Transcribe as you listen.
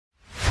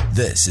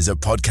This is a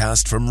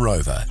podcast from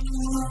Rover. Hey,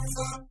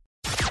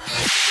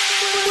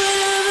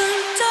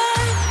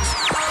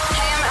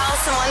 I'm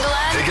Alison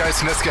Wonderland. Hey guys,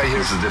 Niska here.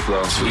 This is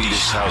Diplo.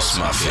 Swedish House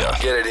Mafia.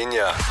 Get it in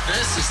ya.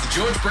 This is the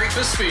George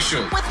Breakfast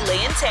Special, With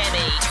Lee and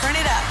Tammy. Turn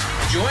it up.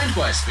 joined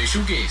by a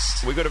special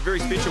guest. We've got a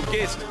very special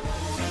guest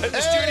in the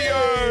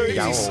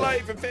studio. He's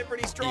Slave from Fat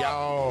Pretty Strong.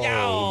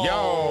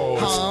 Yo.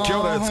 Kia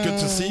ora, it's good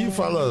to see you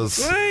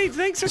fellas. Hey,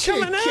 thanks for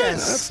coming in.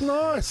 That's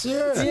nice,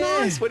 yeah. It's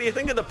nice. What do you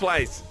think of the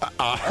place?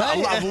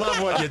 I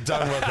love what you've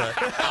done with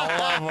it. I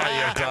love what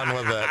you've done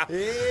with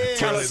it.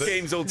 Colour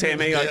scheme's all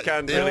Tammy. I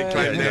can't really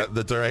claim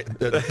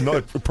that.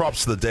 No,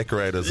 props to the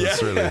decorators.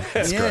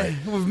 It's great.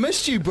 We've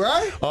missed you,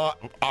 bro.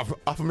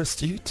 I've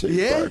missed you too,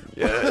 Yeah. bro.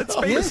 Yeah,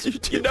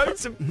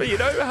 it's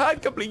been a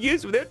hard couple of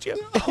years without you.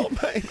 Oh,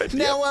 mate. But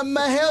Now,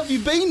 how have you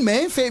been,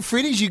 man? Fat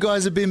Freddy's, you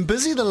guys have been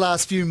busy the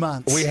last few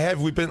months.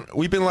 We've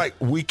been like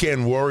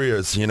weekend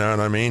warriors, you know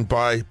what I mean?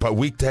 By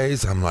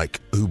weekdays, I'm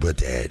like Uber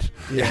dad.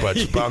 Yeah.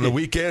 But on the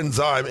weekends,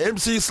 I'm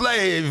MC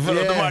Slave of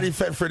the Mighty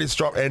Fat Freddy's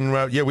Drop. And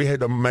we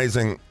had an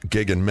amazing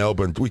gig in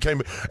Melbourne. We're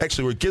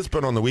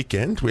Gisborne on the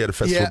weekend. We had a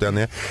festival down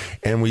there.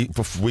 And week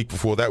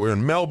before that, we were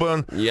in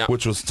Melbourne,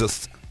 which was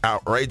just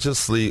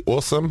outrageously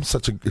awesome.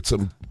 It's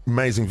an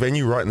amazing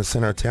venue right in the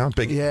centre of town.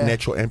 Big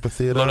natural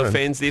amphitheatre. A lot of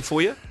fans there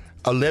for you?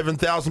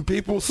 11,000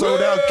 people,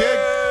 sold out gig.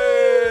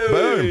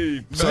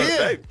 Boom.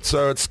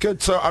 So it's good.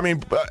 So, I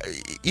mean,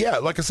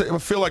 like I said, I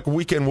feel like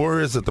weekend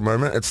warriors at the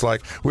moment. It's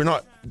like we're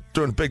not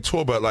doing a big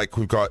tour, but like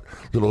we've got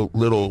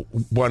little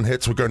one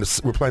hits. We're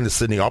playing the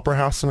Sydney Opera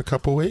House in a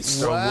couple of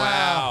weeks.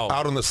 Wow.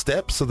 Out on the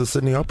steps of the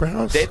Sydney Opera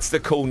House. That's the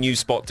cool new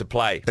spot to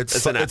play,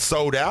 isn't it? It's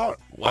sold out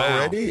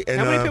already. And,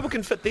 how many people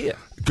can fit there?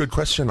 Good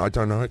question. I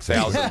don't know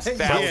exactly.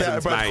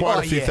 Thousands, but mate.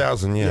 quite a few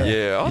thousand,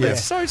 Yeah. Oh,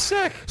 that's so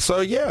sick. So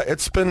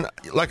it's been,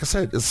 like I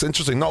said, it's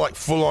interesting. Not like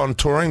full on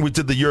touring. We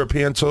did the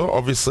European tour,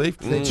 obviously.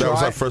 That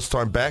was our first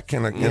time back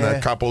in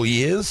a couple of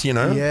years,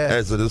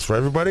 as it is for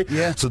everybody.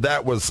 Yeah. So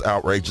that was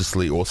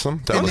outrageously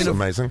awesome. That was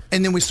amazing.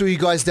 And then we saw you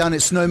guys down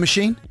at Snow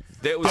Machine.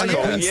 That was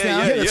cool.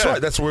 Queenstown. Yeah, that's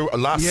right. That's where we were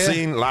last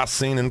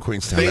seen in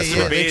Queenstown. Thanks That's for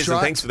right. the beers that's and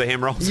right. thanks for the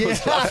ham rolls. It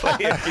was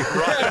lovely. You're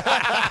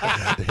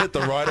right. Hit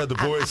the rider. The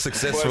boys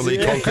successfully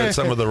conquered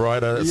some of the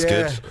rider. It's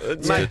good.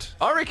 It's Mate, good.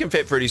 I reckon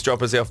Fat Freddy's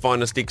Drop is our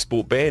finest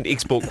export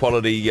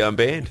quality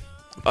band.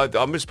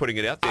 I'm just putting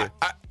it out there.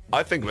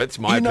 I think that's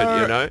my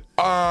opinion,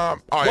 I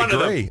One of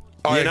them. agree.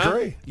 I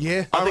agree.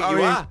 Yeah. I think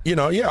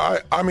you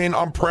are. I mean,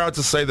 I'm proud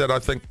to say that I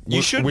think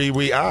You should.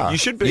 we are. You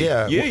should be.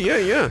 Yeah.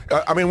 Yeah.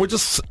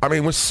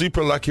 We're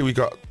super lucky. We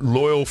got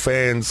loyal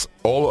fans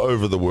all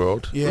over the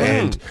world.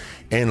 Yeah.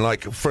 And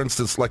like, for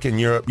instance, like in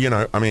Europe,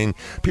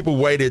 people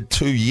waited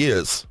 2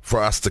 years for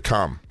us to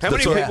come. How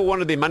many people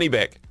wanted their money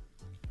back?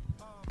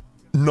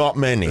 Not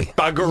many.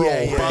 Bugger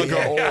all.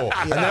 Bugger all.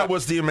 And that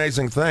was the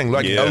amazing thing.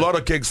 Like a lot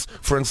of gigs,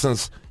 for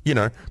instance,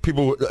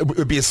 people, it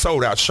would be a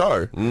sold out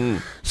show.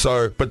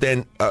 So, but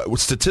then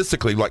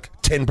statistically, like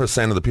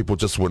 10% of the people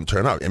just wouldn't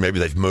turn up. And maybe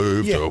they've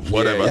moved or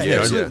whatever.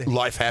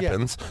 Life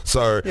happens.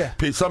 So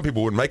some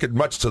people wouldn't make it,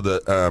 much to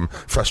the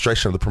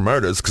frustration of the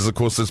promoters, because of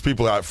course there's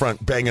people out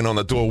front banging on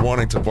the door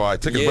wanting to buy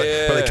tickets,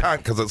 but they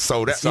can't because it's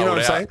sold out. You know what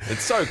I'm saying?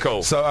 It's so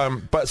cool. So,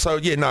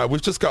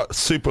 we've just got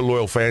super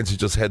loyal fans who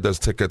just had those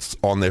tickets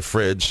on their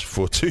fridge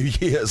for 2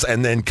 years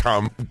and then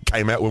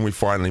came out when we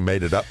finally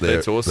made it up there.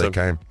 That's awesome. They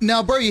came.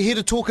 Now, bro, you're here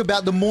to talk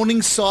about the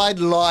Morningside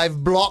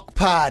Live Block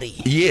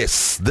Party.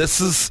 Yes, this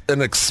is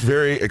an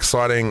very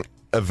exciting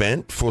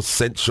event for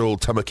Central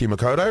Tamaki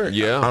Makaurau.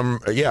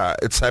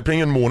 It's happening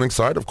in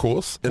Morningside, of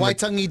course.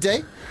 Waitangi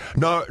Day?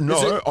 No,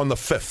 on the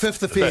 5th.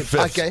 5th of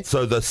Feb. Okay.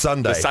 So the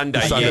Sunday.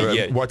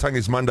 Yeah.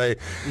 Waitangi's Monday.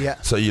 Yeah.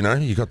 So,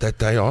 you got that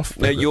day off.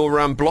 Now,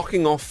 you're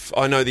blocking off,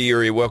 I know the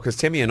area well, because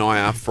Tammy and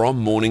I are from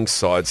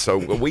Morningside, so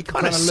we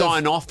kind of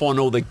sign off on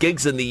all the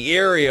gigs in the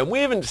area, and we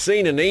haven't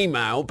seen an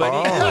email, but,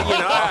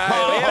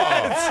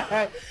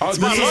 it's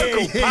my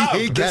local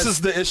pub. This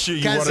is the issue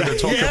you wanted to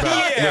talk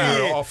about when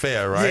we were off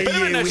air, right? We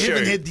haven't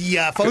had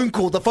the phone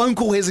call. The phone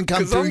call hasn't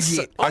come through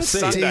yet. I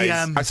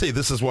see.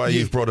 This is why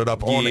you've brought it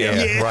up on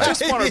air. Right.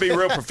 Just want to be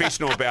real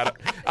professional about it.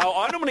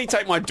 I normally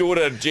take my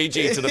daughter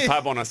Gigi to the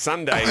pub on a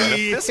Sunday, and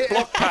if this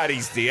block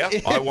party's there,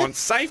 I want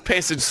safe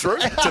passage through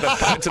to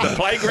the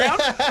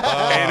playground,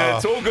 and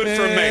it's all good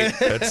from me.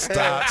 It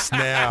starts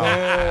now.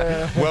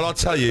 Well, I'll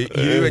tell you,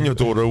 you and your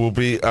daughter will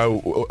be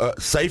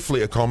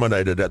safely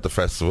accommodated at the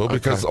festival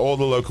because all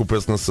the local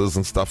businesses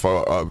and stuff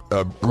are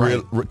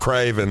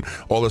crave and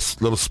all the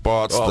little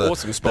spots.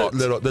 Awesome spots.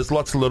 There's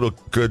lots of little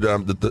good, all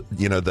the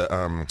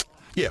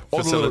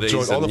little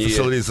joints, all the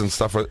facilities and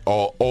stuff are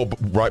all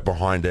right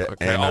behind it.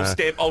 Okay, and,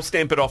 I'll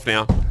stamp it off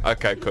now.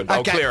 Okay, good.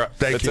 I'll clear it.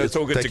 Thank you. It's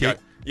all good Thank to you. go.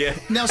 Yeah.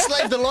 Now,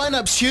 Slave, the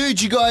lineup's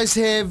huge. You guys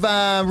have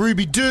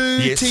Ruby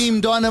Doo,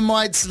 Team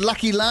Dynamite's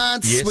Lucky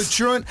Lance with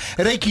Truant,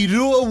 Reiki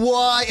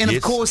Ruawai, and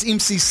of course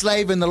MC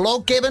Slave in the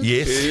Log Cabin.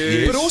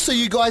 Yes. But also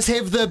you guys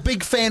have the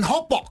Big Fan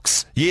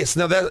Hotbox. Yes.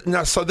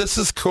 So this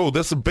is cool.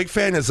 Big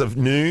Fan is a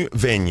new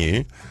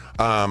venue.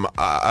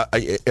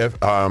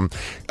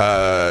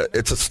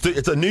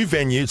 It's a new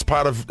venue. It's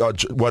part of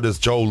what is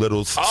Joel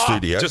Little's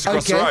studio. Just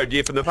across the road,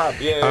 from the pub.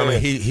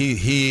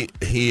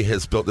 He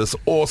has built this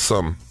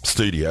awesome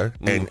studio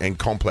and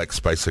complex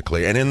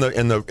basically, and in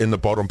the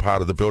bottom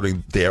part of the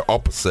building there,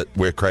 opposite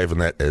where Craven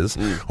that is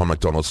on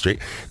McDonald Street,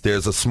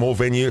 there's a small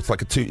venue. It's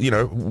like a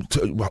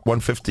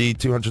 150,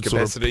 200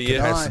 capacity, sort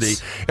of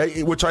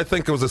capacity, which I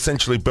think was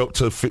essentially built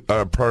to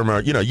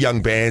promo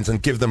young bands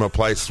and give them a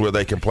place where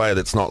they can play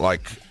that's not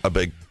like a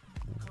big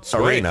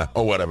arena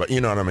or whatever,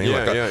 you know what I mean?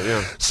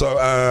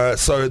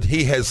 So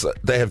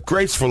they have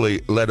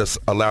gracefully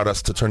allowed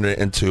us to turn it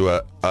into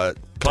a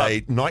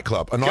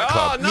nightclub,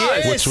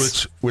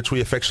 nice. which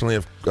we affectionately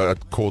have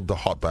called the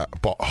Hot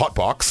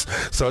Box.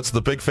 So it's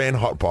the Big Fan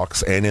Hot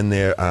Box, and in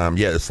there,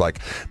 it's like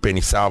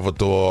Benny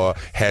Salvador,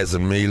 Haz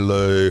and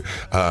Milu,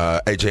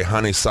 AJ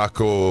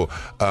Honeysuckle,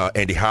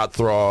 Andy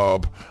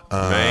Heartthrob,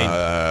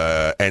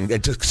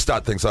 and just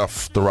start things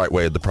off the right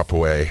way, the proper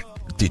way.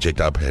 DJ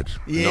Dubhead.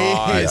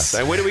 Nice.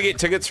 And where do we get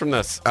tickets from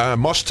this?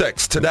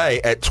 Moshtix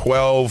today at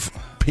 12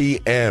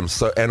 p.m.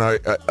 So, and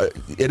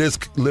it is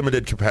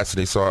limited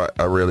capacity, so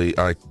I really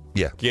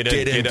get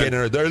in.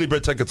 The early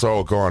bird tickets are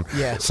all gone.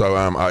 Yeah. So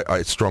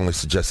I strongly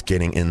suggest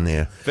getting in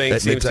there.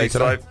 Thanks,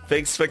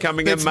 Thanks for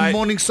coming in, mate.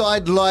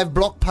 Morningside Live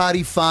Block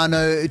Party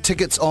Whānau.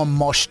 Tickets on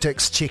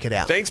Moshtix. Check it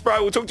out. Thanks,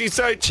 bro. We'll talk to you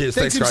soon. Cheers.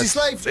 Thanks guys. MC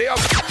Slave. See ya.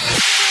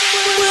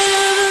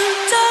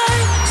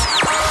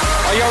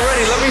 Are y'all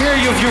ready? Let me hear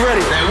you if you're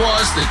ready. That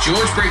was the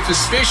George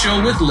Breakfast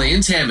Special with Lee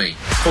and Tammy.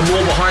 For more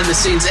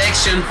behind-the-scenes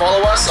action,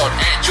 follow us on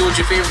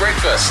 @GeorgeFM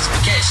Breakfast.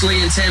 Catch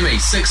Lee and Tammy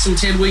 6 till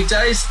 10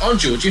 weekdays on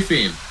George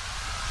FM.